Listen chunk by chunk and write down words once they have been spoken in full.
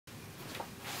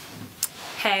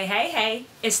Hey, hey, hey,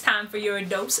 it's time for your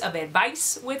dose of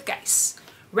advice with Geis.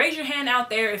 Raise your hand out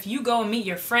there if you go and meet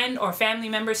your friend or family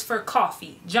members for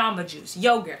coffee, Jamba Juice,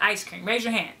 yogurt, ice cream. Raise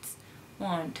your hands.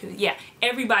 1, 2, yeah,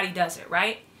 everybody does it,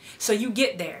 right? So you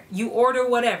get there, you order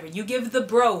whatever, you give the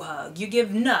bro hug, you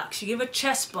give knucks, you give a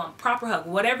chest bump, proper hug,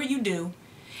 whatever you do,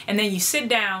 and then you sit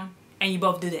down and you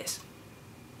both do this.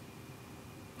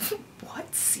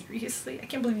 What? Seriously? I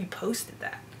can't believe you posted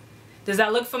that. Does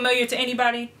that look familiar to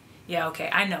anybody? Yeah, okay,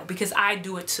 I know, because I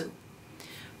do it too.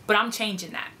 But I'm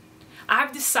changing that.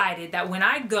 I've decided that when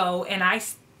I go and I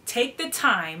take the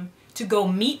time to go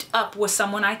meet up with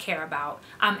someone I care about,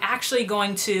 I'm actually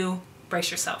going to,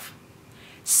 brace yourself,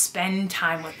 spend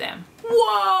time with them.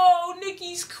 Whoa,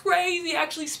 Nicky's crazy.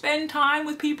 Actually spend time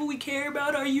with people we care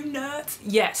about. Are you nuts?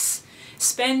 Yes,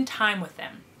 spend time with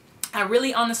them. I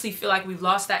really honestly feel like we've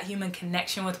lost that human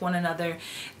connection with one another,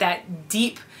 that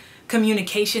deep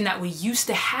communication that we used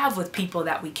to have with people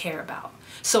that we care about.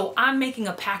 So I'm making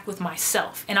a pact with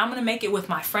myself, and I'm going to make it with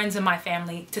my friends and my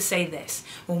family to say this.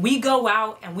 When we go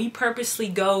out and we purposely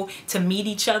go to meet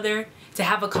each other, to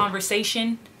have a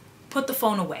conversation, put the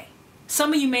phone away.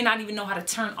 Some of you may not even know how to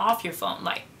turn off your phone.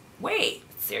 Like, wait,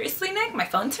 seriously, Nick? My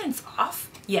phone turns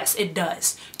off? Yes, it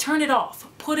does. Turn it off.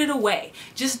 Put it away.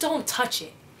 Just don't touch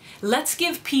it. Let's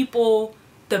give people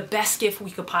the best gift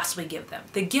we could possibly give them.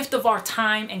 The gift of our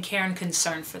time and care and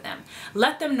concern for them.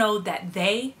 Let them know that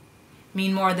they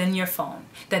mean more than your phone.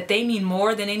 That they mean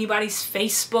more than anybody's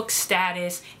Facebook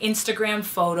status, Instagram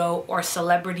photo, or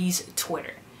celebrity's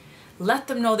Twitter. Let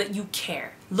them know that you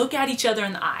care. Look at each other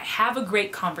in the eye. Have a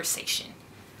great conversation.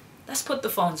 Let's put the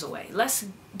phones away. Let's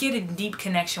get a deep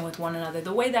connection with one another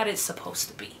the way that it's supposed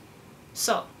to be.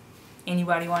 So,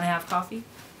 anybody want to have coffee?